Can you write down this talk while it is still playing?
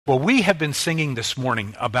Well, we have been singing this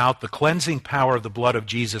morning about the cleansing power of the blood of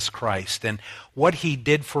Jesus Christ and what he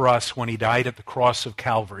did for us when he died at the cross of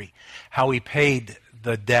Calvary, how he paid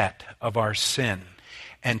the debt of our sin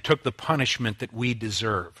and took the punishment that we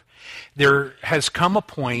deserve. There has come a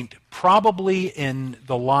point, probably in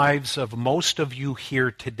the lives of most of you here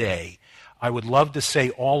today, I would love to say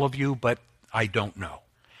all of you, but I don't know.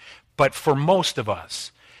 But for most of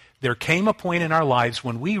us, there came a point in our lives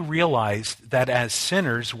when we realized that as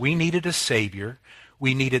sinners, we needed a Savior.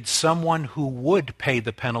 We needed someone who would pay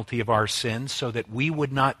the penalty of our sins so that we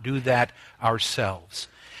would not do that ourselves.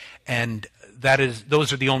 And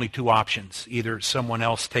those are the only two options. Either someone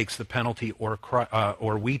else takes the penalty or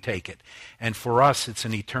we take it. And for us, it's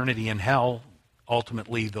an eternity in hell,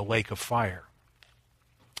 ultimately the lake of fire.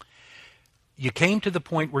 You came to the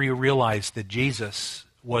point where you realized that Jesus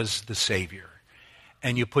was the Savior,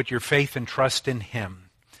 and you put your faith and trust in him.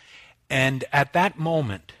 And at that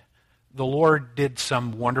moment, the Lord did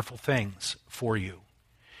some wonderful things for you.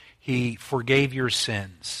 He forgave your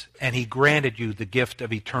sins, and he granted you the gift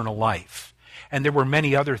of eternal life. And there were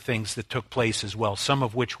many other things that took place as well, some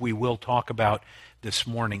of which we will talk about this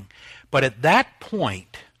morning. But at that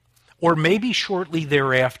point, or maybe shortly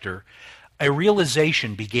thereafter, a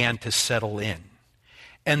realization began to settle in.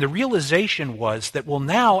 And the realization was that, well,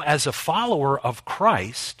 now as a follower of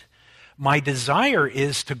Christ, my desire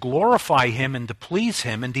is to glorify him and to please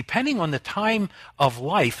him. And depending on the time of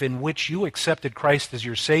life in which you accepted Christ as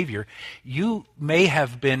your Savior, you may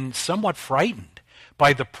have been somewhat frightened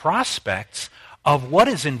by the prospects of what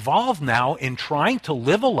is involved now in trying to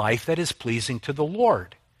live a life that is pleasing to the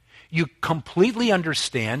Lord. You completely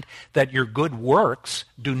understand that your good works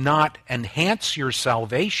do not enhance your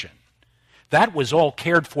salvation. That was all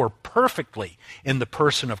cared for perfectly in the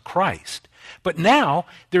person of Christ. But now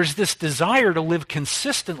there's this desire to live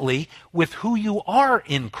consistently with who you are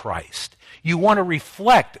in Christ. You want to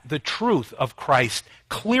reflect the truth of Christ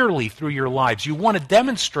clearly through your lives. You want to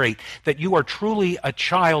demonstrate that you are truly a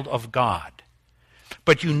child of God.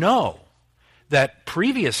 But you know that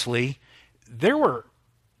previously there were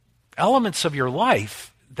elements of your life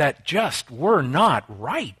that just were not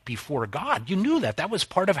right before God. You knew that. That was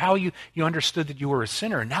part of how you understood that you were a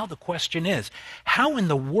sinner. And now the question is, how in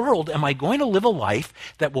the world am I going to live a life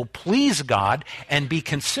that will please God and be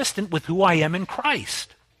consistent with who I am in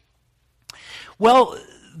Christ? Well,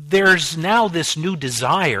 there's now this new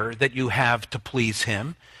desire that you have to please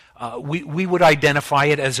him. We would identify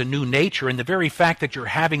it as a new nature, and the very fact that you're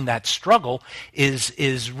having that struggle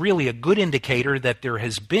is really a good indicator that there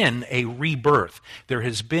has been a rebirth. There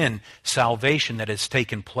has been salvation that has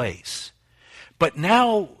taken place. But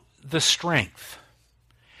now the strength,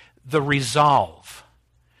 the resolve,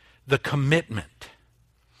 the commitment,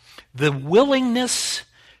 the willingness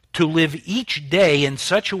to live each day in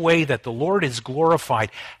such a way that the Lord is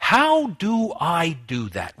glorified. How do I do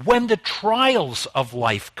that? When the trials of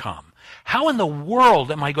life come, how in the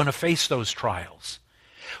world am I going to face those trials?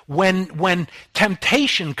 When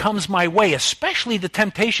temptation comes my way, especially the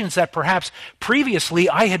temptations that perhaps previously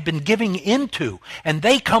I had been giving into, and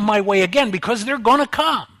they come my way again because they're going to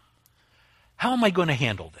come. How am I going to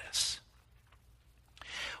handle this?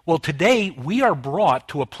 Well, today we are brought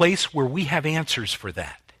to a place where we have answers for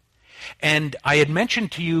that. And I had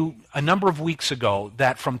mentioned to you a number of weeks ago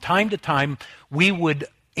that from time to time we would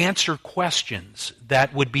answer questions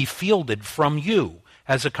that would be fielded from you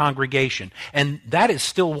as a congregation. And that is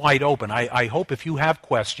still wide open. I hope if you have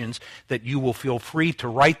questions that you will feel free to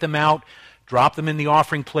write them out, drop them in the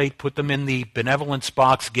offering plate, put them in the benevolence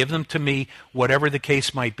box, give them to me, whatever the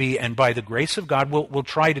case might be. And by the grace of God, we'll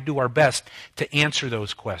try to do our best to answer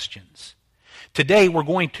those questions. Today we're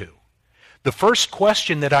going to. The first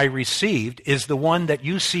question that I received is the one that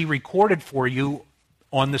you see recorded for you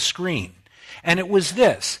on the screen. And it was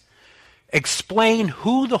this: explain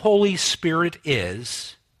who the Holy Spirit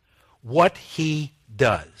is, what he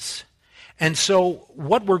does. And so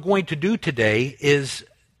what we're going to do today is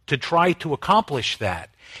to try to accomplish that.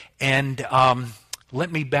 And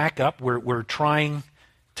let me back up. We're trying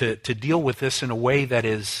to deal with this in a way that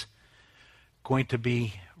is going to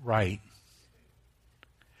be right.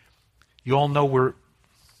 You all know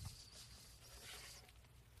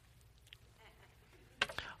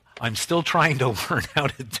I'm still trying to learn how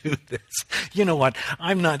to do this. You know what?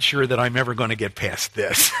 I'm not sure that I'm ever going to get past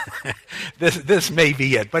this. This may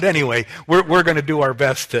be it. But anyway, we're going to do our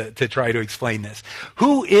best to try to explain this.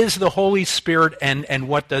 Who is the Holy Spirit and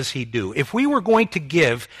what does he do? If we were going to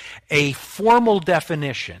give a formal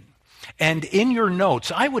definition, and in your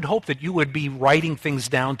notes, I would hope that you would be writing things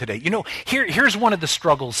down today. You know, here's one of the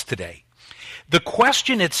struggles today. The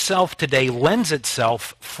question itself today lends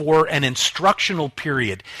itself for an instructional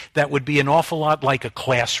period that would be an awful lot like a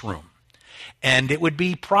classroom. And it would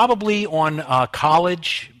be probably on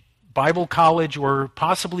college, Bible college, or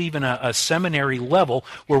possibly even a seminary level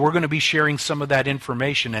where we're going to be sharing some of that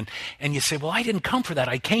information. And you say, well, I didn't come for that.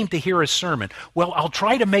 I came to hear a sermon. Well, I'll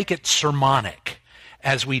try to make it sermonic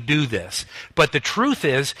as we do this. But the truth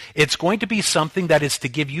is, it's going to be something that is to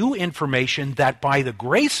give you information that by the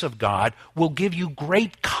grace of God will give you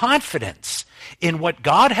great confidence in what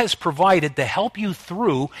God has provided to help you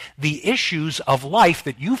through the issues of life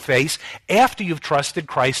that you face after you've trusted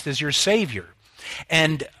Christ as your Savior.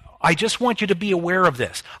 And I just want you to be aware of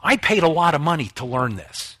this. I paid a lot of money to learn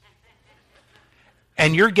this.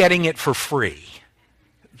 And you're getting it for free,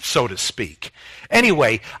 so to speak.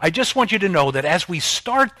 Anyway, I just want you to know that as we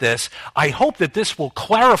start this, I hope that this will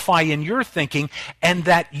clarify in your thinking and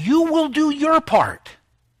that you will do your part.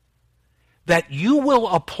 That you will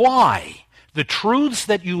apply the truths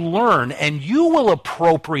that you learn and you will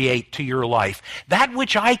appropriate to your life that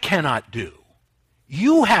which I cannot do.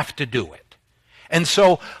 You have to do it. And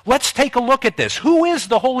so let's take a look at this. Who is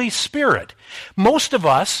the Holy Spirit? Most of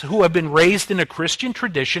us who have been raised in a Christian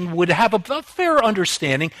tradition would have a fair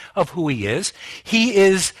understanding of who he is. He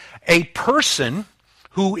is a person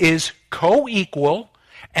who is co-equal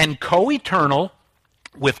and co-eternal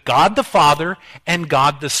with God the Father and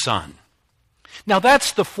God the Son. Now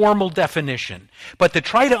that's the formal definition. But to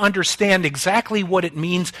try to understand exactly what it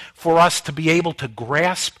means for us to be able to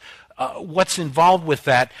grasp what's involved with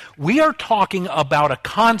that, we are talking about a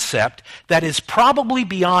concept that is probably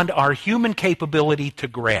beyond our human capability to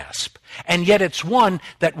grasp. And yet it's one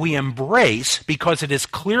that we embrace because it is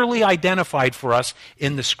clearly identified for us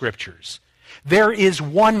in the Scriptures. There is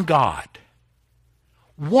one God,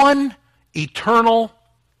 one eternal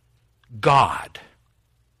God.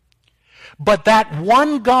 But that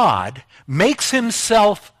one God makes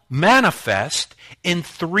himself manifest in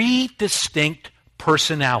three distinct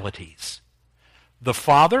personalities: the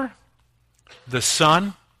Father, the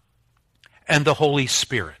Son, and the Holy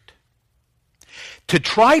Spirit. To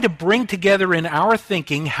try to bring together in our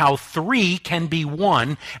thinking how three can be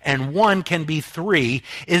one and one can be three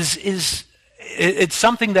it's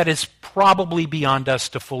something that is probably beyond us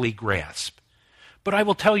to fully grasp. But I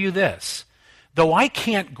will tell you this, though I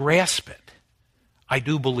can't grasp it, I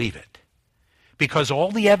do believe it. Because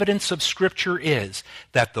all the evidence of Scripture is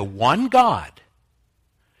that the one God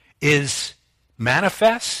is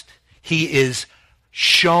manifest, he is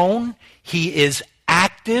shown, he is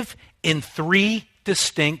active in three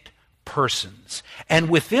distinct persons. And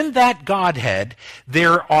within that Godhead,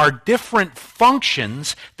 there are different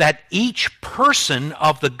functions that each person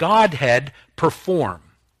of the Godhead perform.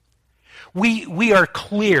 We are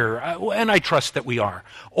clear, and I trust that we are,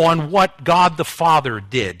 on what God the Father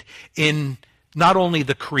did in not only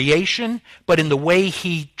the creation, but in the way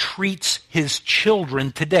he treats his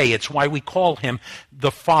children today. It's why we call him the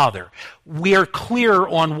Father. We are clear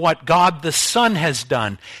on what God the Son has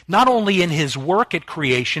done, not only in his work at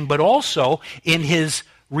creation, but also in his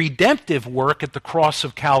redemptive work at the cross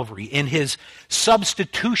of Calvary, in his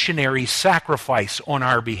substitutionary sacrifice on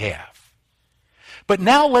our behalf. But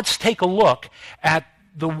now let's take a look at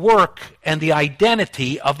the work and the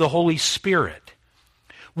identity of the Holy Spirit.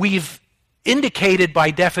 We've indicated by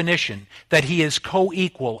definition that he is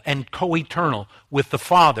co-equal and co-eternal with the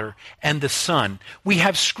Father and the Son. We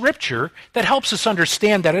have Scripture that helps us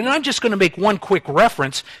understand that, and I'm just going to make one quick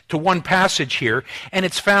reference to one passage here, and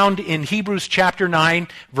it's found in Hebrews chapter 9,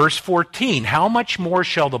 verse 14. How much more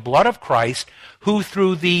shall the blood of Christ, who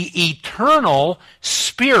through the eternal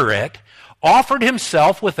Spirit offered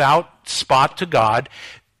himself without spot to God,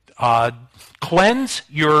 cleanse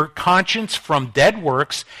your conscience from dead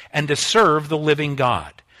works and to serve the living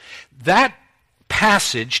God. That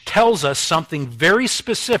passage tells us something very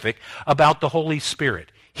specific about the Holy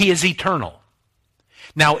Spirit. He is eternal.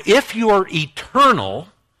 Now, if you're eternal,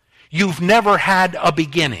 you've never had a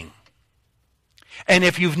beginning. And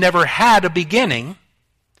if you've never had a beginning,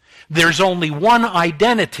 there's only one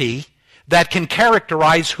identity that can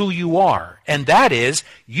characterize who you are, and that is,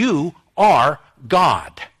 you are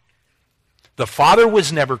God. The Father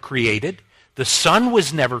was never created, the Son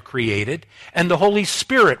was never created, and the Holy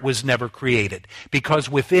Spirit was never created, because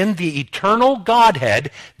within the eternal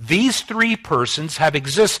Godhead, these three persons have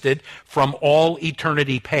existed from all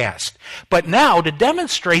eternity past. But now, to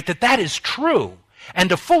demonstrate that that is true, and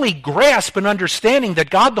to fully grasp an understanding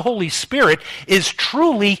that God the Holy Spirit is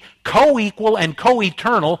truly co-equal and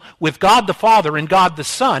co-eternal with God the Father and God the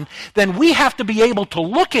Son, then we have to be able to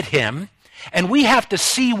look at him And we have to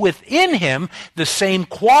see within him the same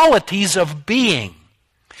qualities of being,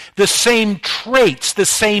 the same traits, the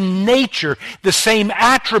same nature, the same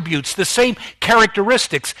attributes, the same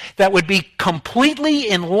characteristics that would be completely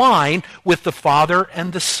in line with the Father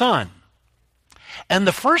and the Son. And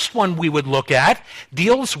the first one we would look at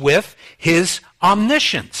deals with his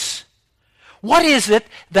omniscience. What is it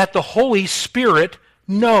that the Holy Spirit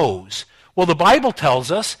knows? Well, the Bible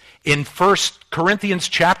tells us in 1 Corinthians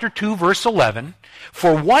chapter 2, verse 11,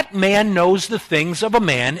 "For what man knows the things of a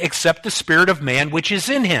man except the spirit of man which is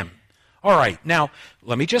in him?" All right, now,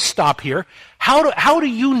 let me just stop here. How do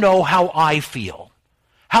you know how I feel?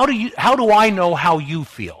 How do I know how you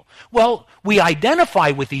feel? Well, we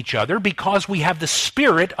identify with each other because we have the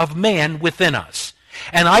spirit of man within us.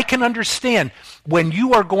 And I can understand when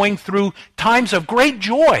you are going through times of great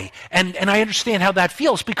joy, and I understand how that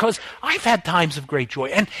feels because I've had times of great joy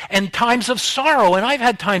and times of sorrow, and I've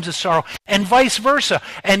had times of sorrow, and vice versa.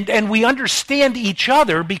 And we understand each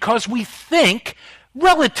other because we think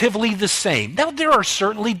relatively the same. Now, there are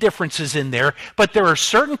certainly differences in there, but there are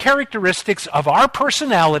certain characteristics of our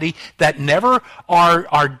personality that never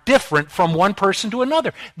are different from one person to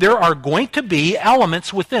another. There are going to be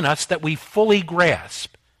elements within us that we fully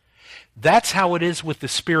grasp. That's how it is with the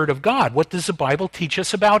Spirit of God. What does the Bible teach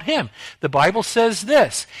us about him? The Bible says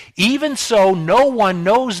this, "Even so, no one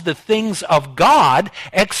knows the things of God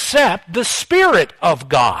except the Spirit of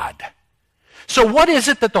God." So what is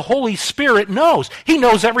it that the Holy Spirit knows? He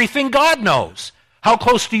knows everything God knows. How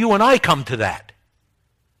close do you and I come to that?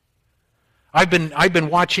 I've been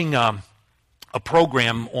watching a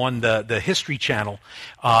program on the History Channel,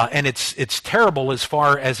 and it's terrible as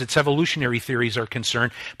far as its evolutionary theories are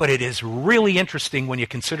concerned, but it is really interesting when you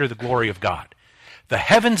consider the glory of God. The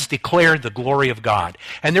heavens declare the glory of God,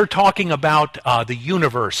 and they're talking about the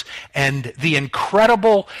universe and the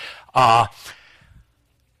incredible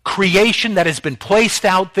creation that has been placed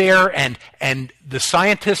out there, and the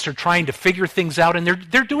scientists are trying to figure things out, and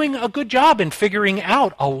they're doing a good job in figuring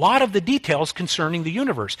out a lot of the details concerning the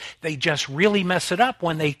universe. They just really mess it up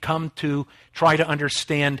when they come to try to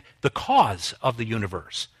understand the cause of the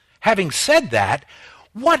universe. Having said that,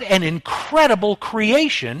 what an incredible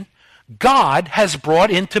creation God has brought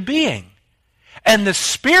into being. And the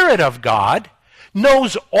Spirit of God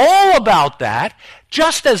knows all about that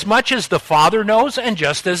just as much as the Father knows and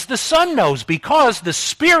just as the Son knows, because the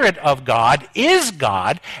Spirit of God is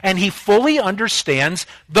God and he fully understands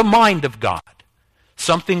the mind of God,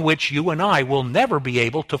 something which you and I will never be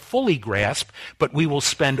able to fully grasp, but we will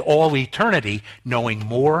spend all eternity knowing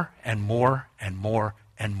more and more and more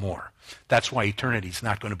and more. That's why eternity is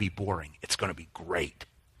not going to be boring. It's going to be great.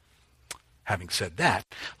 Having said that,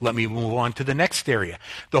 let me move on to the next area.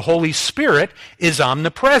 The Holy Spirit is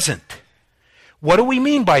omnipresent. What do we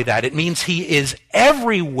mean by that? It means he is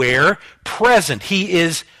everywhere present. He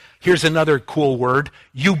is, here's another cool word,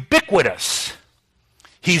 ubiquitous.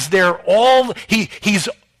 He's there he's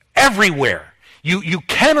everywhere. You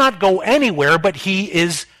cannot go anywhere, but he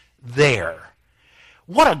is there.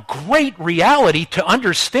 What a great reality to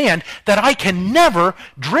understand that I can never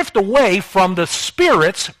drift away from the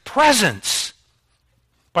Spirit's presence.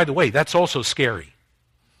 By the way, that's also scary,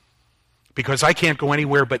 because I can't go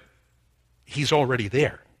anywhere, but he's already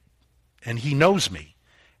there, and he knows me,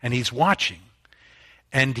 and he's watching,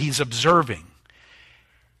 and he's observing.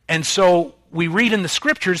 And so we read in the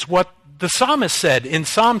Scriptures what the psalmist said in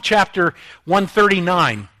Psalm chapter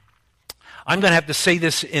 139. I'm going to have to say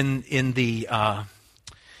this in the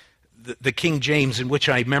King James, in which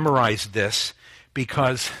I memorized this,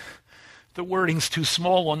 because the wording's too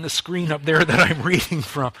small on the screen up there that I'm reading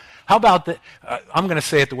from. How about the, I'm going to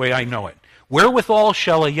say it the way I know it. Wherewithal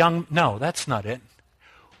shall a young, no, that's not it.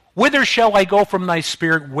 Whither shall I go from thy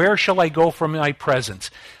spirit? Where shall I go from thy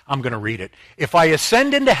presence? I'm going to read it. If I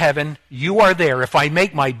ascend into heaven, you are there. If I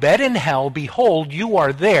make my bed in hell, behold, you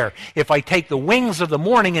are there. If I take the wings of the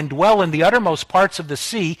morning and dwell in the uttermost parts of the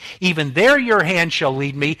sea, even there your hand shall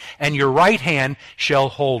lead me, and your right hand shall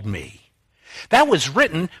hold me. That was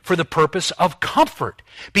written for the purpose of comfort,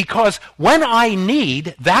 because when I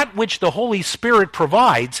need that which the Holy Spirit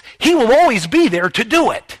provides, he will always be there to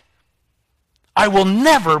do it. I will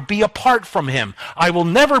never be apart from him. I will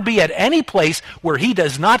never be at any place where he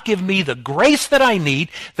does not give me the grace that I need,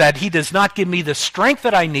 that he does not give me the strength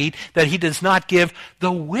that I need, that he does not give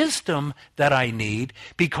the wisdom that I need,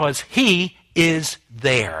 because he is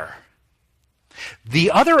there.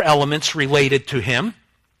 The other elements related to him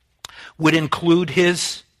would include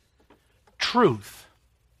his truth.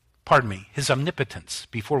 His omnipotence,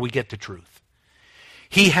 before we get to truth.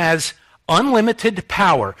 He has unlimited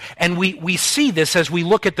power. And we see this as we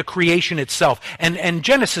look at the creation itself. And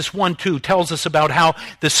Genesis 1:2 tells us about how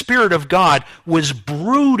the Spirit of God was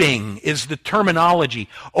brooding, is the terminology,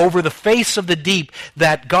 over the face of the deep,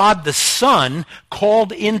 that God the Son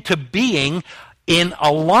called into being in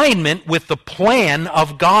alignment with the plan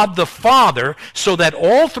of God the Father, so that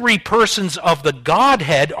all three persons of the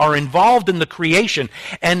Godhead are involved in the creation.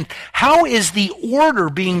 And how is the order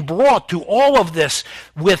being brought to all of this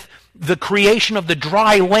with the creation of the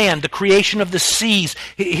dry land, the creation of the seas?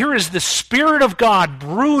 Here is the Spirit of God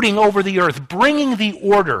brooding over the earth, bringing the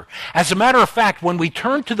order. As a matter of fact, when we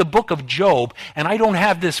turn to the book of Job, and I don't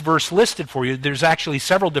have this verse listed for you, there's actually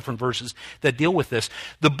several different verses that deal with this.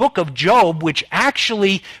 The book of Job, which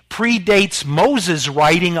actually predates Moses'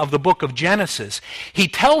 writing of the book of Genesis, he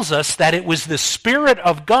tells us that it was the Spirit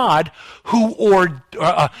of God who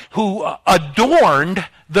adorned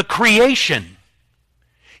the creation.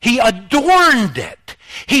 He adorned it.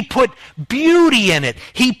 He put beauty in it.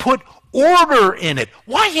 He put order in it.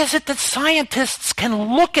 Why is it that scientists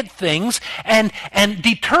can look at things and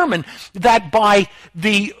determine that by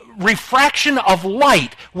the refraction of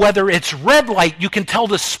light, whether it's red light, you can tell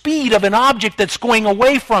the speed of an object that's going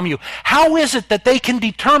away from you? How is it that they can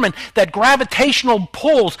determine that gravitational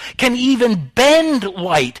pulls can even bend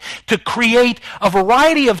light to create a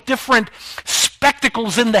variety of different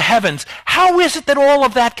spectacles in the heavens? How is it that all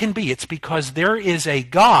of that can be? It's because there is a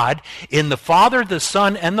God in the Father, the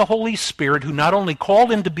Son, and the Holy Spirit who not only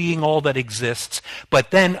called into being all that exists,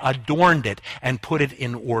 but then adorned it and put it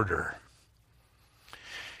in order.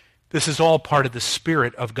 This is all part of the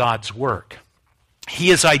Spirit of God's work. He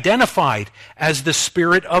is identified as the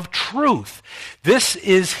Spirit of truth. This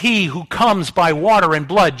is he who comes by water and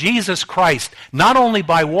blood, Jesus Christ, not only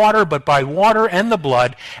by water, but by water and the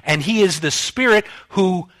blood. And he is the Spirit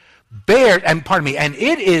who and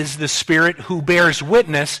it is the Spirit who bears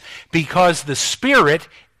witness, because the Spirit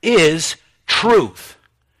is truth.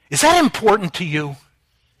 Is that important to you?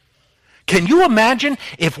 Can you imagine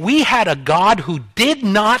if we had a God who did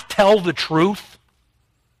not tell the truth?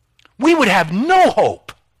 We would have no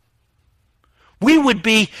hope. We would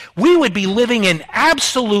be living in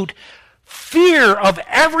absolute fear of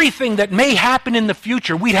everything that may happen in the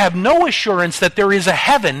future. We'd have no assurance that there is a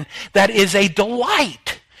heaven that is a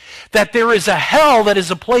delight, that there is a hell that is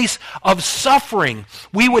a place of suffering.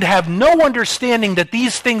 We would have no understanding that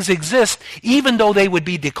these things exist, even though they would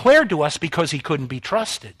be declared to us, because he couldn't be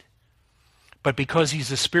trusted. But because he's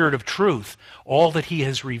the Spirit of truth, all that he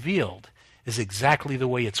has revealed is exactly the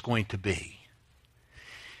way it's going to be.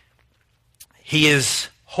 He is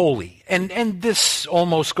holy. And this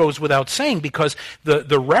almost goes without saying, because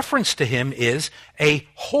the reference to him is a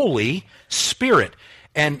Holy Spirit.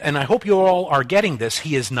 And I hope you all are getting this.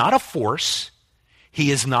 He is not a force.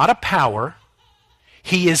 He is not a power.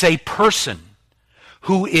 He is a person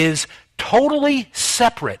who is totally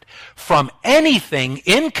separate from anything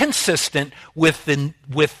inconsistent with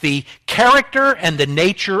the character and the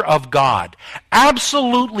nature of God.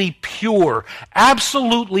 Absolutely pure,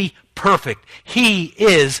 absolutely perfect. He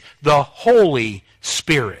is the Holy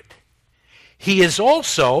Spirit. He is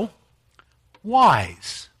also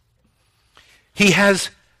wise. He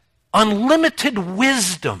has unlimited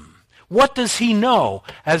wisdom. What does he know?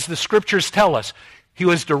 As the scriptures tell us, he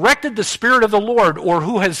has directed the Spirit of the Lord,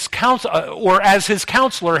 or as his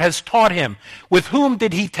counselor has taught him. With whom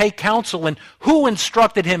did he take counsel, and who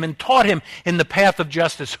instructed him and taught him in the path of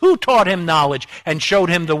justice? Who taught him knowledge and showed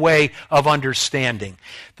him the way of understanding?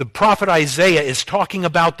 The prophet Isaiah is talking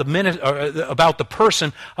about the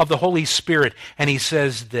person of the Holy Spirit, and he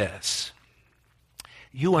says this: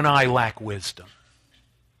 you and I lack wisdom,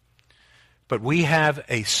 but we have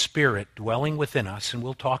a Spirit dwelling within us, and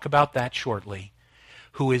we'll talk about that shortly,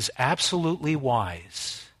 who is absolutely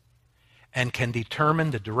wise and can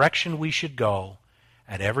determine the direction we should go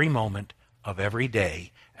at every moment of every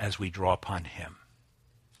day as we draw upon him.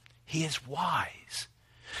 He is wise.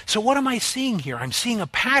 So what am I seeing here? I'm seeing a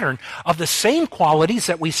pattern of the same qualities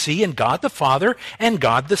that we see in God the Father and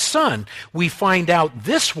God the Son. We find out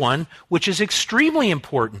this one, which is extremely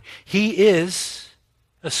important. He is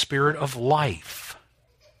a Spirit of life.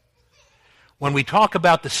 When we talk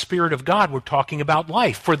about the Spirit of God, we're talking about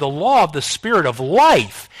life. For the law of the Spirit of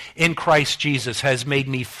life in Christ Jesus has made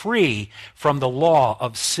me free from the law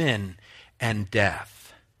of sin and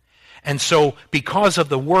death. And so, because of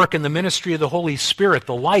the work and the ministry of the Holy Spirit,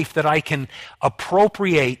 the life that I can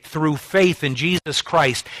appropriate through faith in Jesus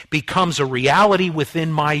Christ becomes a reality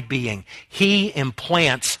within my being. He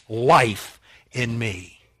implants life in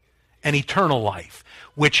me, an eternal life,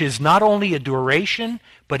 which is not only a duration,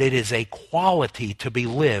 but it is a quality to be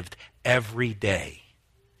lived every day,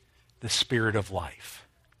 the Spirit of life.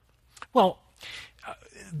 Well,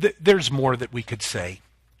 there's more that we could say,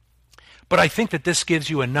 but I think that this gives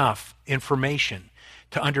you enough information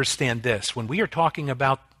to understand this. When we are talking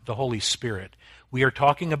about the Holy Spirit, we are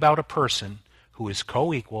talking about a person who is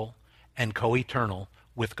co-equal and co-eternal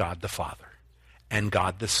with God the Father and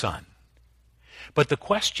God the Son. But the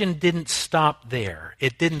question didn't stop there.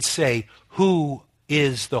 It didn't say, who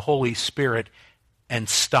is the Holy Spirit, and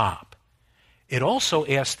stop. It also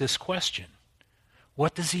asked this question: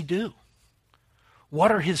 what does he do?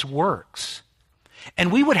 What are his works?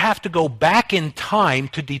 And we would have to go back in time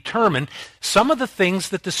to determine some of the things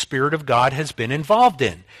that the Spirit of God has been involved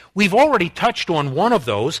in. We've already touched on one of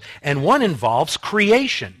those, and one involves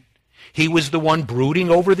creation. He was the one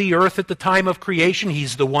brooding over the earth at the time of creation.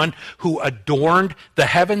 He's the one who adorned the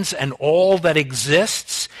heavens and all that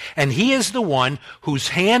exists. And he is the one whose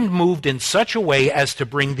hand moved in such a way as to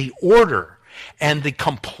bring the order and the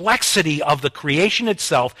complexity of the creation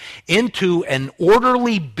itself into an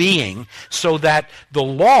orderly being, so that the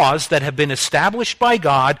laws that have been established by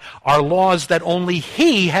God are laws that only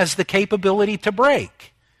he has the capability to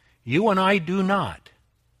break. You and I do not.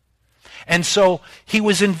 And so he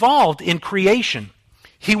was involved in creation.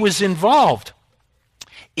 He was involved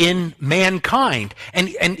in mankind. And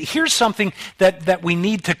here's something that we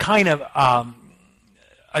need to kind of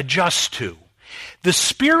adjust to. The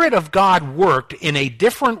Spirit of God worked in a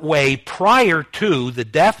different way prior to the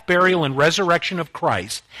death, burial, and resurrection of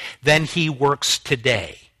Christ than he works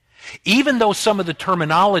today. Even though some of the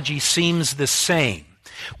terminology seems the same,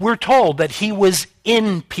 we're told that he was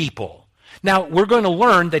in people. Now, we're going to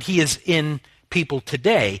learn that he is in people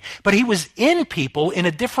today, but he was in people in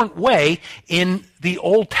a different way in the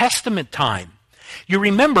Old Testament time. You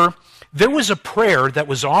remember, there was a prayer that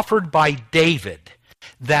was offered by David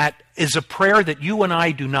that is a prayer that you and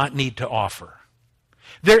I do not need to offer.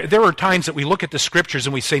 There are times that we look at the Scriptures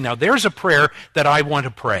and we say, now there's a prayer that I want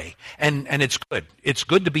to pray. And it's good. It's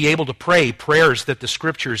good to be able to pray prayers that the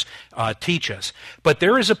Scriptures teach us. But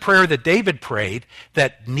there is a prayer that David prayed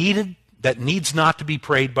that needs not to be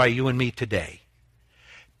prayed by you and me today.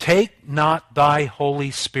 Take not thy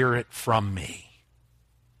Holy Spirit from me.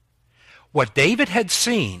 What David had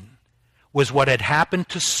seen was what had happened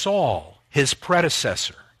to Saul, his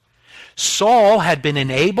predecessor. Saul had been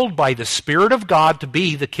enabled by the Spirit of God to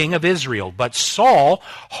be the king of Israel, but Saul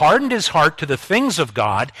hardened his heart to the things of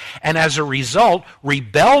God, and as a result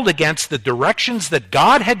rebelled against the directions that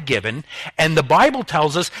God had given, and the Bible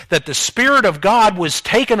tells us that the Spirit of God was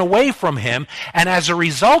taken away from him, and as a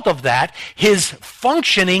result of that, his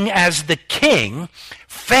functioning as the king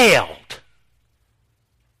failed.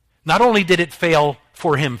 Not only did it fail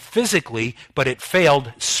for him physically, but it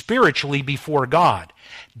failed spiritually before God.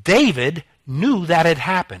 David knew that had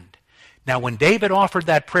happened. Now, when David offered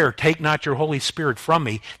that prayer, take not your Holy Spirit from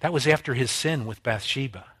me, that was after his sin with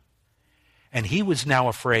Bathsheba. And he was now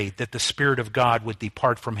afraid that the Spirit of God would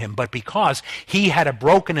depart from him. But because he had a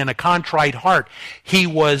broken and a contrite heart, he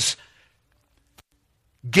was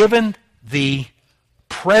given the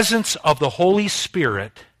presence of the Holy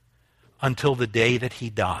Spirit until the day that he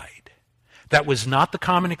died. That was not the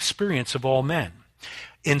common experience of all men.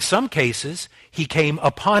 In some cases, he came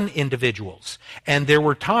upon individuals, and there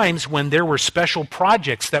were times when there were special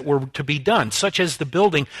projects that were to be done, such as the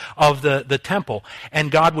building of the temple,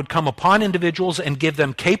 and God would come upon individuals and give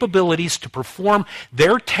them capabilities to perform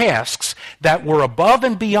their tasks that were above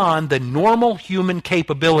and beyond the normal human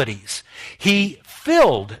capabilities. He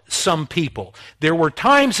filled some people. There were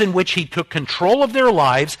times in which he took control of their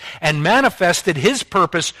lives and manifested his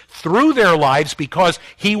purpose through their lives because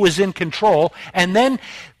he was in control. And then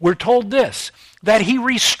we're told this, that he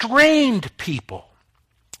restrained people.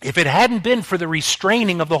 If it hadn't been for the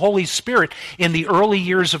restraining of the Holy Spirit in the early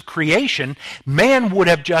years of creation, man would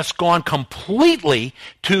have just gone completely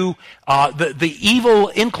to the evil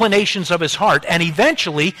inclinations of his heart. And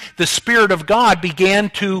eventually, the Spirit of God began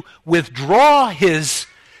to withdraw his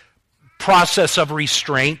process of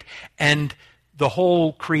restraint, and the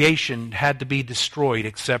whole creation had to be destroyed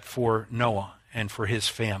except for Noah and for his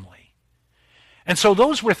family. And so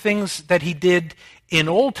those were things that he did in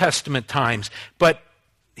Old Testament times, but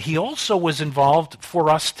he also was involved for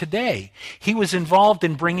us today. He was involved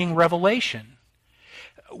in bringing revelation.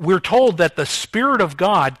 We're told that the Spirit of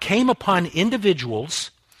God came upon individuals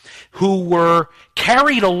who were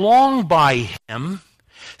carried along by him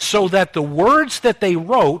so that the words that they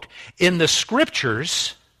wrote in the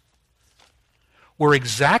Scriptures were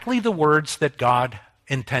exactly the words that God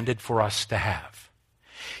intended for us to have.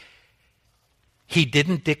 He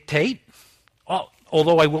didn't dictate.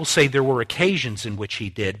 although I will say there were occasions in which he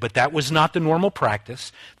did, but that was not the normal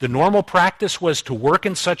practice. The normal practice was to work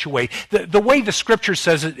in such a way. The way the Scripture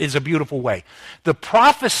says it is a beautiful way. The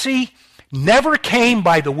prophecy never came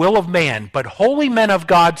by the will of man, but holy men of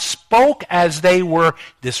God spoke as they were,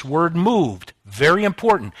 this word moved, very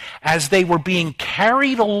important, as they were being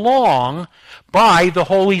carried along by the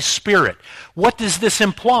Holy Spirit. What does this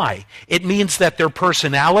imply? It means that their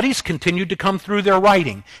personalities continued to come through their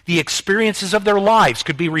writing. The experiences of their lives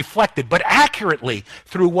could be reflected, but accurately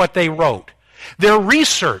through what they wrote. Their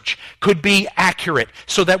research could be accurate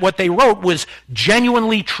so that what they wrote was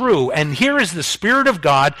genuinely true. And here is the Spirit of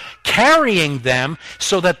God carrying them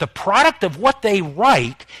so that the product of what they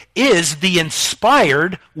write is the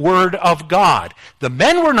inspired Word of God. The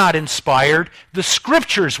men were not inspired. The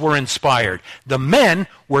Scriptures were inspired. The men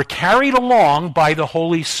were carried along by the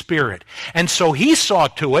Holy Spirit. And so he saw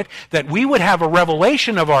to it that we would have a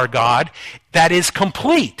revelation of our God that is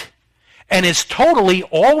complete and is totally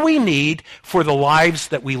all we need for the lives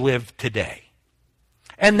that we live today.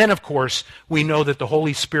 And then, of course, we know that the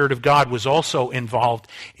Holy Spirit of God was also involved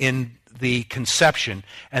in the conception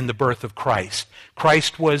and the birth of Christ.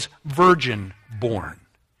 Christ was virgin born.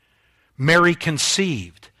 Mary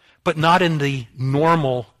conceived, but not in the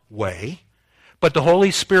normal way. But the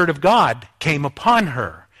Holy Spirit of God came upon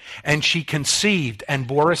her, and she conceived and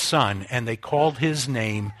bore a son, and they called his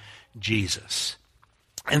name Jesus.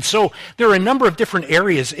 And so there are a number of different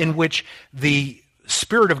areas in which the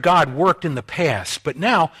Spirit of God worked in the past, but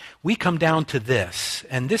now we come down to this,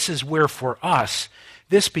 and this is where for us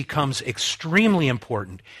this becomes extremely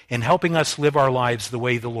important in helping us live our lives the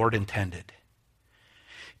way the Lord intended.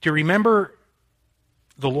 Do you remember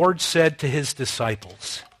the Lord said to his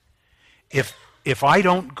disciples, if I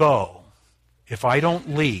don't go, if I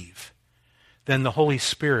don't leave, then the Holy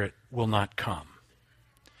Spirit will not come.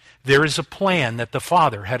 There is a plan that the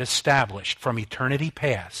Father had established from eternity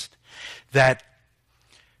past that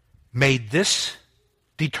made this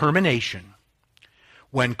determination: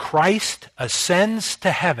 when Christ ascends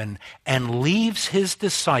to heaven and leaves his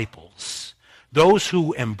disciples, those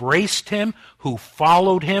who embraced him, who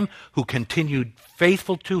followed him, who continued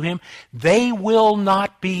faithful to him, they will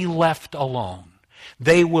not be left alone.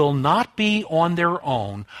 They will not be on their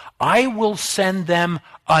own. I will send them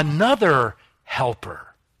another helper,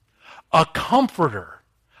 a comforter,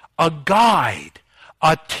 a guide,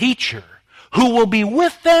 a teacher, who will be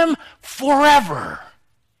with them forever.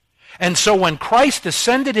 And so when Christ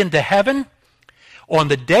ascended into heaven, on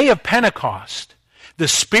the day of Pentecost, the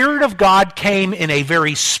Spirit of God came in a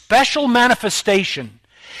very special manifestation,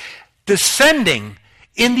 descending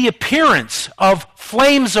in the appearance of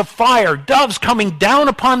flames of fire, doves coming down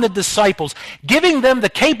upon the disciples, giving them the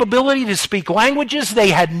capability to speak languages they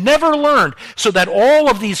had never learned, so that all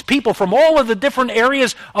of these people from all of the different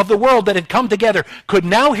areas of the world that had come together could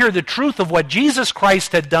now hear the truth of what Jesus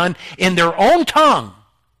Christ had done in their own tongue,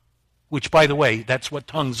 which, by the way, that's what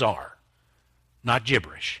tongues are, not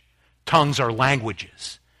gibberish. Tongues are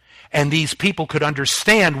languages. And these people could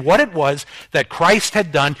understand what it was that Christ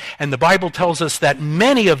had done, and the Bible tells us that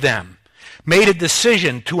many of them made a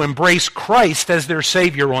decision to embrace Christ as their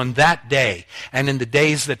Savior on that day. And in the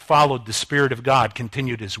days that followed, the Spirit of God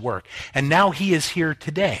continued his work. And now he is here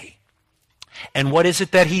today. And what is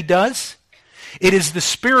it that he does? It is the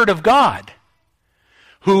Spirit of God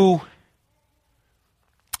who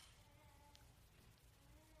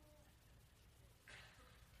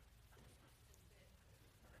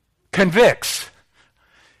convicts.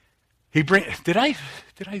 Did I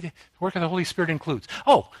work of the Holy Spirit includes?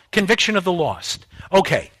 Oh, conviction of the lost.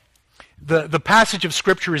 Okay. The passage of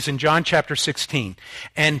Scripture is in John chapter 16.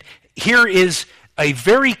 And here is a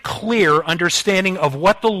very clear understanding of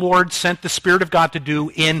what the Lord sent the Spirit of God to do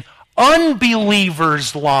in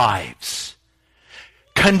unbelievers' lives.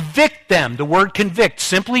 Convict them. The word convict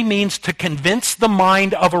simply means to convince the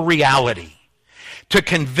mind of a reality. To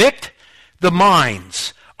convict the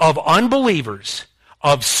minds of unbelievers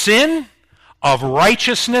of sin, of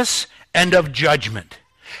righteousness, and of judgment.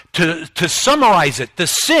 To summarize it, the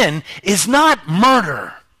sin is not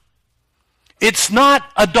murder. It's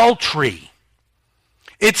not adultery.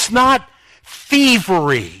 It's not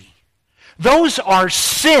thievery. Those are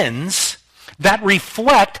sins that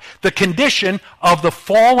reflect the condition of the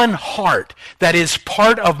fallen heart that is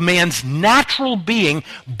part of man's natural being,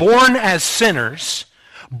 born as sinners,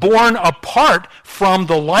 born apart from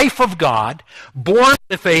the life of God, born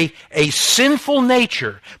with a sinful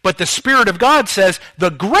nature. But the Spirit of God says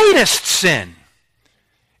the greatest sin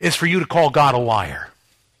is for you to call God a liar.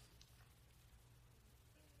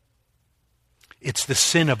 It's the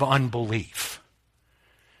sin of unbelief.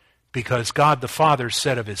 because God the Father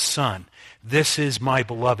said of his Son, "This is my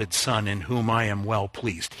beloved Son in whom I am well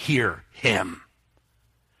pleased. Hear him."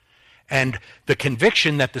 And the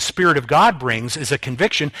conviction that the Spirit of God brings is a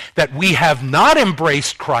conviction that we have not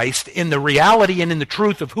embraced Christ in the reality and in the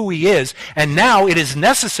truth of who he is, and now it is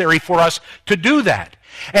necessary for us to do that.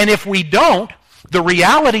 And if we don't, the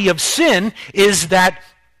reality of sin is that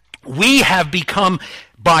we have become,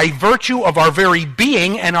 by virtue of our very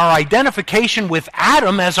being and our identification with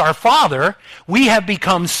Adam as our father, we have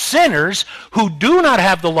become sinners who do not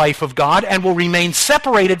have the life of God and will remain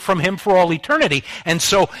separated from him for all eternity. And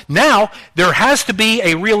so now there has to be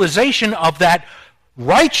a realization of that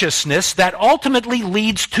righteousness that ultimately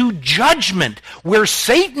leads to judgment, where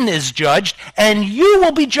Satan is judged and you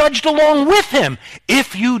will be judged along with him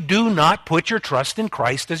if you do not put your trust in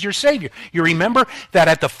Christ as your Savior. You remember that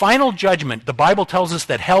at the final judgment, the Bible tells us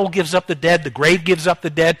that hell gives up the dead, the grave gives up the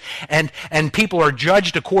dead, and people are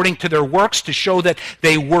judged according to their works to show that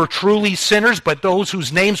they were truly sinners, but those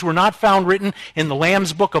whose names were not found written in the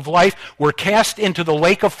Lamb's book of life were cast into the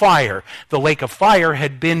lake of fire. The lake of fire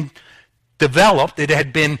had been developed, it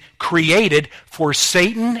had been created for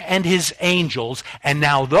Satan and his angels, and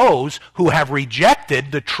now those who have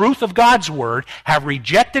rejected the truth of God's word, have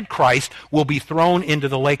rejected Christ, will be thrown into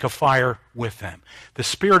the lake of fire with them. The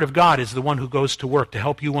Spirit of God is the one who goes to work to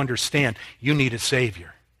help you understand you need a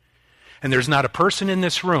Savior. And there's not a person in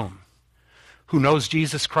this room who knows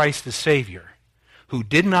Jesus Christ as Savior who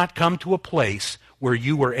did not come to a place where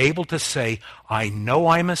you were able to say, "I know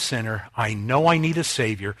I'm a sinner. I know I need a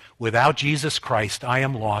Savior. Without Jesus Christ, I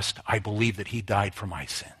am lost. I believe that he died for my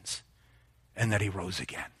sins and that he rose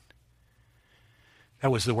again."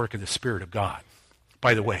 That was the work of the Spirit of God.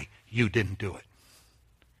 By the way, you didn't do it.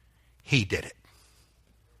 He did it.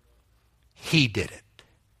 He did it.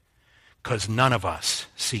 Because none of us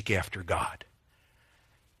seek after God.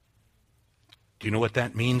 Do you know what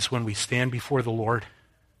that means when we stand before the Lord?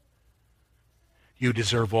 You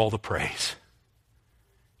deserve all the praise.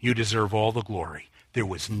 You deserve all the glory. There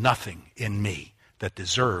was nothing in me that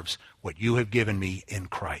deserves what you have given me in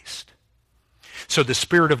Christ. So the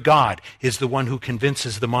Spirit of God is the one who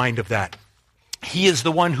convinces the mind of that. He is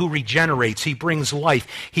the one who regenerates. He brings life.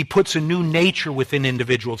 He puts a new nature within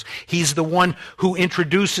individuals. He's the one who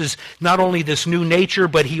introduces not only this new nature,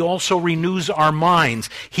 but he also renews our minds.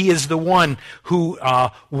 He is the one who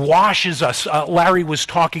washes us. Larry was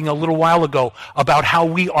talking a little while ago about how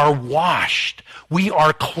we are washed. We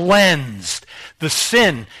are cleansed. The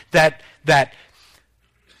sin that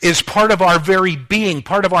is part of our very being,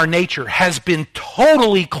 part of our nature, has been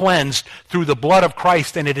totally cleansed through the blood of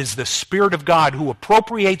Christ, and it is the Spirit of God who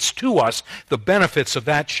appropriates to us the benefits of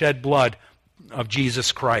that shed blood of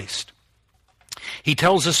Jesus Christ. He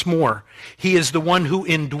tells us more. He is the one who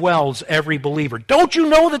indwells every believer. Don't you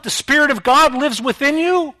know that the Spirit of God lives within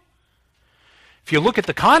you? If you look at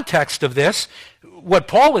the context of this, what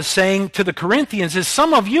Paul is saying to the Corinthians is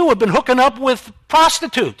some of you have been hooking up with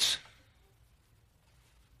prostitutes.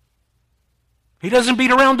 He doesn't beat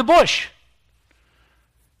around the bush.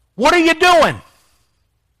 What are you doing?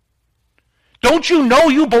 Don't you know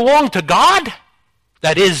you belong to God?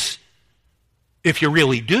 That is, if you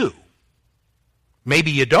really do. Maybe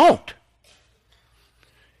you don't.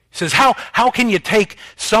 He says, how can you take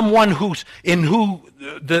someone in who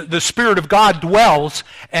the Spirit of God dwells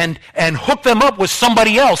and hook them up with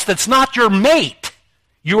somebody else that's not your mate,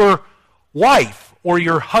 your wife or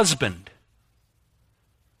your husband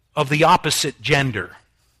of the opposite gender?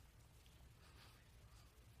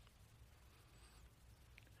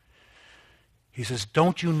 He says,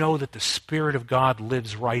 don't you know that the Spirit of God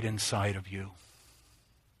lives right inside of you?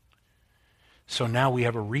 So now we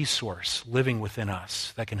have a resource living within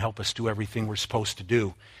us that can help us do everything we're supposed to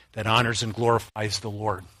do, that honors and glorifies the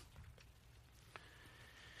Lord.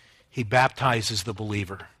 He baptizes the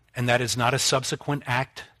believer, and that is not a subsequent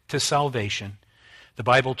act to salvation. The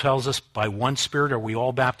Bible tells us by one Spirit are we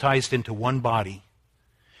all baptized into one body.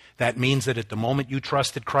 That means that at the moment you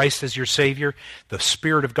trusted Christ as your Savior, the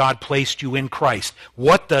Spirit of God placed you in Christ.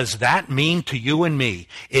 What does that mean to you and me?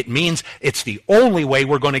 It means it's the only way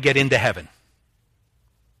we're going to get into heaven.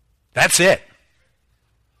 That's it.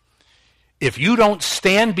 If you don't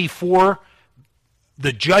stand before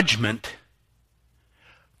the judgment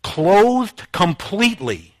clothed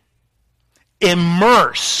completely,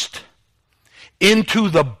 immersed into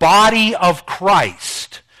the body of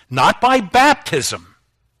Christ, not by baptism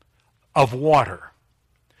of water,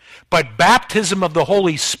 but baptism of the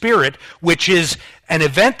Holy Spirit, which is an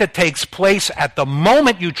event that takes place at the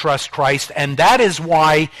moment you trust Christ, and that is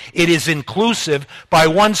why it is inclusive. By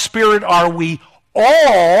one Spirit are we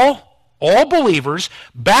all all believers,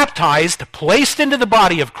 baptized, placed into the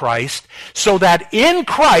body of Christ, so that in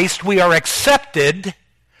Christ we are accepted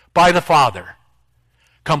by the Father,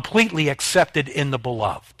 completely accepted in the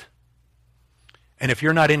beloved. And if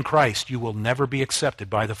you're not in Christ, you will never be accepted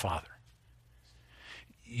by the Father.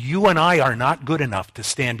 You and I are not good enough to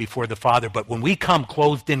stand before the Father, but when we come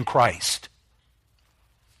clothed in Christ,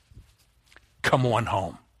 come on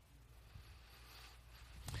home.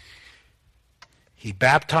 He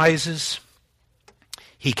baptizes.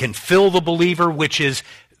 He can fill the believer, which is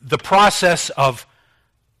the process of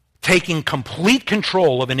taking complete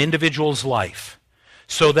control of an individual's life,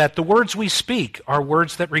 so that the words we speak are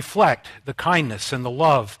words that reflect the kindness and the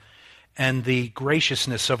love and the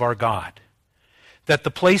graciousness of our God. That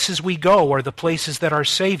the places we go are the places that our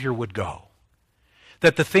Savior would go.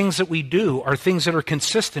 That the things that we do are things that are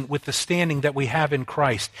consistent with the standing that we have in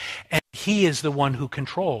Christ. And He is the one who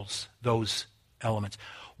controls those elements.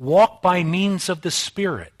 Walk by means of the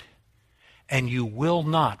Spirit, and you will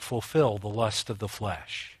not fulfill the lust of the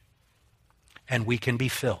flesh. And we can be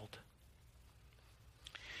filled.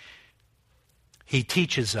 He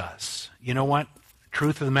teaches us. You know what?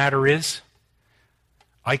 Truth of the matter is,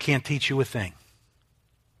 I can't teach you a thing.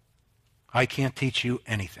 I can't teach you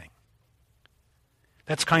anything.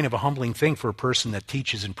 That's kind of a humbling thing for a person that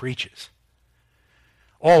teaches and preaches.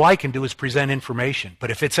 All I can do is present information.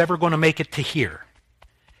 But if it's ever going to make it to here,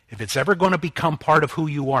 if it's ever going to become part of who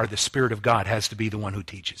you are, the Spirit of God has to be the one who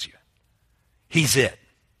teaches you. He's it.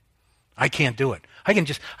 I can't do it. I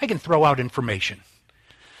can throw out information.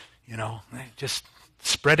 You know, just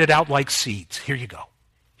spread it out like seeds. Here you go.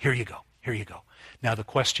 Here you go. Here you go. Now the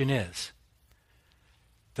question is,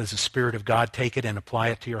 does the Spirit of God take it and apply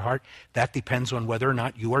it to your heart? That depends on whether or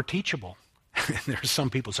not you are teachable. There's some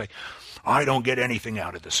people say, I don't get anything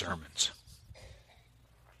out of the sermons.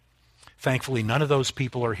 Thankfully, none of those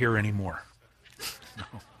people are here anymore.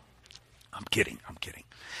 No, I'm kidding.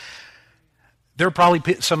 There are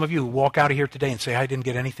probably some of you who walk out of here today and say, I didn't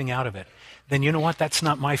get anything out of it. Then you know what? That's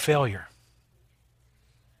not my failure.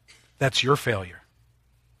 That's your failure.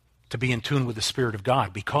 To be in tune with the Spirit of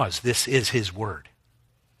God, because this is His Word.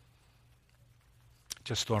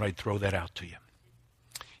 Just thought I'd throw that out to you.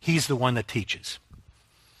 He's the one that teaches.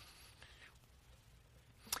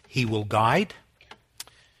 He will guide.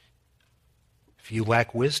 If you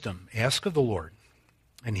lack wisdom, ask of the Lord,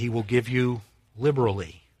 and He will give you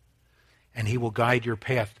liberally, and He will guide your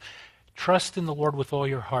path. Trust in the Lord with all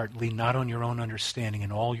your heart. Lean not on your own understanding.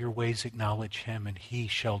 In all your ways acknowledge Him, and He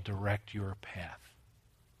shall direct your path.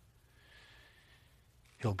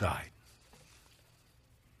 He'll guide.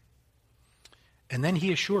 And then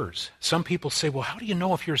He assures. Some people say, well, how do you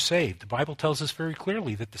know if you're saved? The Bible tells us very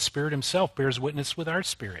clearly that the Spirit Himself bears witness with our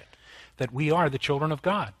spirit, that we are the children of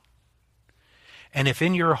God. And if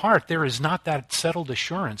in your heart there is not that settled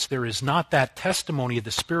assurance, there is not that testimony of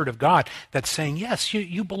the Spirit of God that's saying, yes,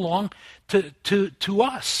 you belong to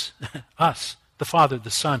us, us, the Father,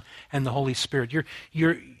 the Son, and the Holy Spirit.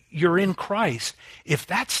 You're in Christ. If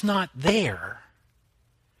that's not there,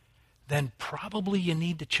 then probably you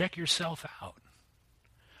need to check yourself out.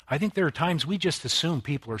 I think there are times we just assume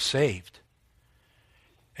people are saved,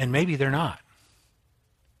 and maybe they're not.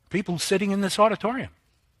 People sitting in this auditorium,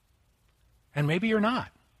 and maybe you're not.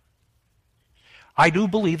 I do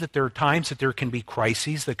believe that there are times that there can be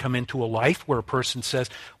crises that come into a life where a person says,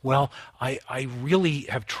 well, I really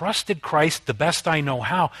have trusted Christ the best I know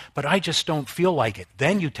how, but I just don't feel like it.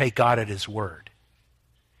 Then you take God at His word.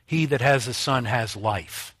 He that has the Son has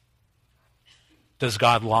life. Does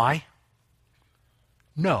God lie?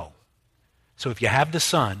 No. So if you have the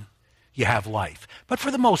Son, you have life. But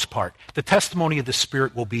for the most part, the testimony of the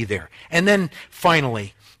Spirit will be there. And then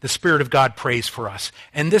finally, the Spirit of God prays for us.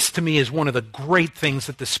 And this to me is one of the great things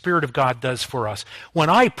that the Spirit of God does for us. When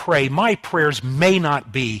I pray, my prayers may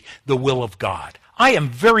not be the will of God. I am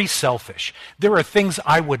very selfish. There are things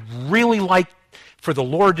I would really like for the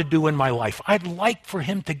Lord to do in my life. I'd like for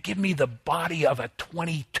Him to give me the body of a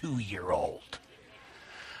 22-year-old.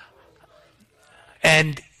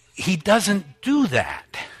 And He doesn't do that.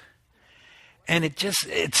 And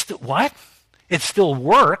what? It still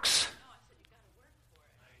works.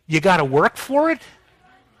 You got to work for it?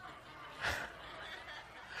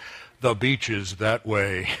 The beach is that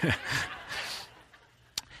way.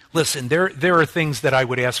 Listen, there are things that I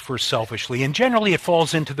would ask for selfishly, and generally it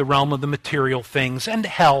falls into the realm of the material things and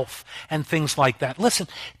health and things like that. Listen,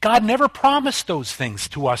 God never promised those things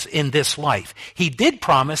to us in this life. He did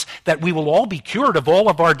promise that we will all be cured of all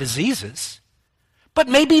of our diseases, but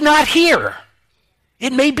maybe not here.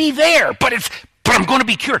 It may be there, but I'm going to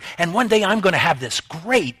be cured. And one day I'm going to have this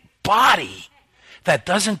great body that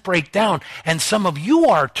doesn't break down. And some of you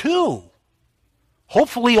are too.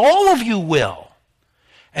 Hopefully all of you will.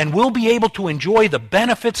 And we'll be able to enjoy the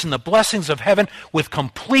benefits and the blessings of heaven with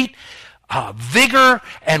complete vigor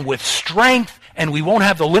and with strength, and we won't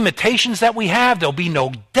have the limitations that we have. There'll be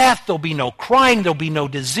no death, there'll be no crying, there'll be no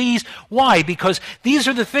disease. Why? Because these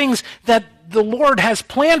are the things that the Lord has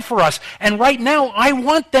planned for us, and right now I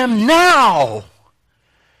want them now.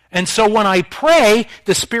 And so when I pray,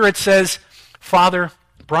 the Spirit says, Father,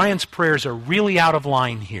 Brian's prayers are really out of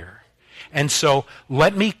line here. And so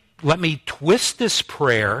let me twist this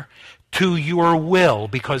prayer to your will,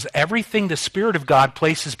 because everything the Spirit of God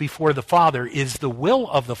places before the Father is the will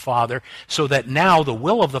of the Father, so that now the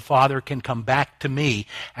will of the Father can come back to me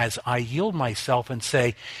as I yield myself and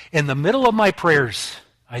say, in the middle of my prayers,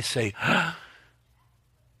 I say,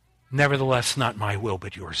 nevertheless, not my will,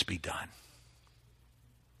 but yours be done.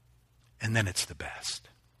 And then it's the best.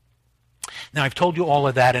 Now, I've told you all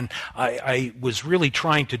of that, and I was really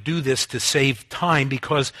trying to do this to save time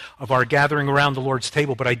because of our gathering around the Lord's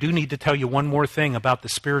table, but I do need to tell you one more thing about the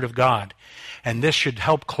Spirit of God, and this should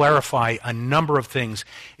help clarify a number of things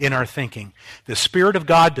in our thinking. The Spirit of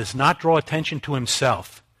God does not draw attention to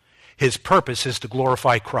himself. His purpose is to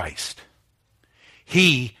glorify Christ.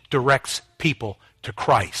 He directs people to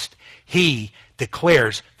Christ. He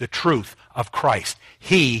declares the truth of Christ.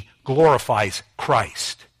 He glorifies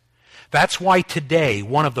Christ. That's why today,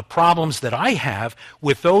 one of the problems that I have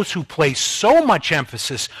with those who place so much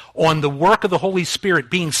emphasis on the work of the Holy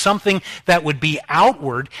Spirit being something that would be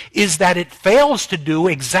outward is that it fails to do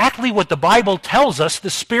exactly what the Bible tells us the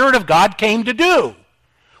Spirit of God came to do,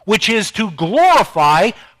 which is to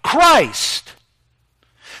glorify Christ.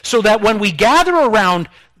 So that when we gather around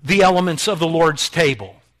the elements of the Lord's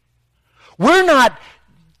table, we're not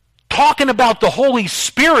talking about the Holy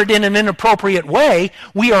Spirit in an inappropriate way.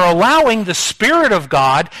 We are allowing the Spirit of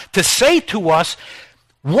God to say to us,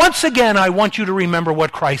 once again, I want you to remember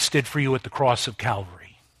what Christ did for you at the cross of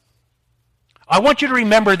Calvary. I want you to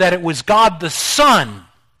remember that it was God the Son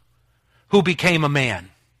who became a man,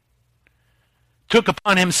 took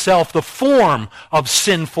upon himself the form of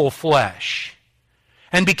sinful flesh,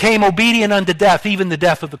 and became obedient unto death, even the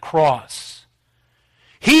death of the cross.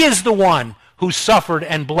 He is the one who suffered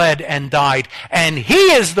and bled and died. And he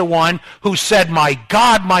is the one who said, my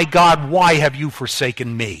God, why have you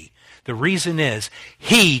forsaken me? The reason is,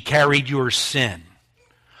 he carried your sin.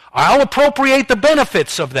 I'll appropriate the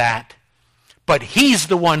benefits of that, but he's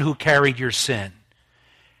the one who carried your sin.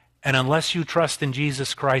 And unless you trust in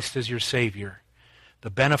Jesus Christ as your Savior,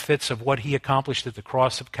 the benefits of what he accomplished at the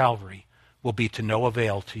cross of Calvary will be to no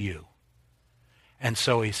avail to you. And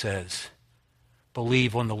so he says,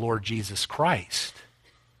 believe on the Lord Jesus Christ,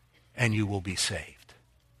 and you will be saved.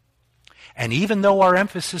 And even though our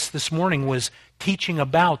emphasis this morning was teaching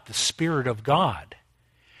about the Spirit of God,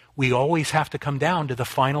 we always have to come down to the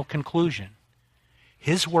final conclusion.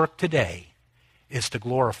 His work today is to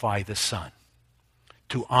glorify the Son,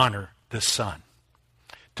 to honor the Son,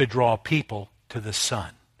 to draw people to the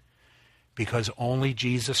Son, because only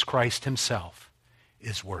Jesus Christ himself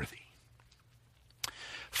is worthy.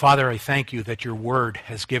 Father, I thank you that your word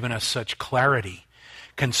has given us such clarity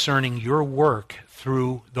concerning your work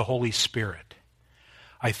through the Holy Spirit.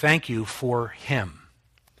 I thank you for him.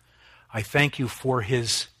 I thank you for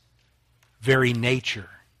his very nature.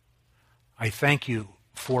 I thank you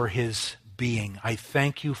for his being. I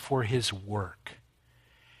thank you for his work.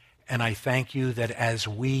 And I thank you that as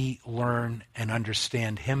we learn and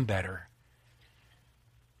understand him better,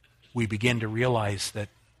 we begin to realize that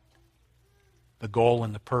the goal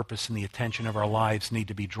and the purpose and the attention of our lives need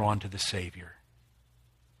to be drawn to the Savior.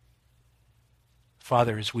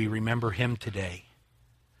 Father, as we remember him today,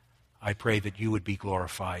 I pray that you would be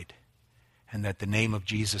glorified and that the name of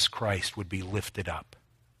Jesus Christ would be lifted up.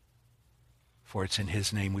 For it's in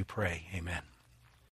his name we pray. Amen.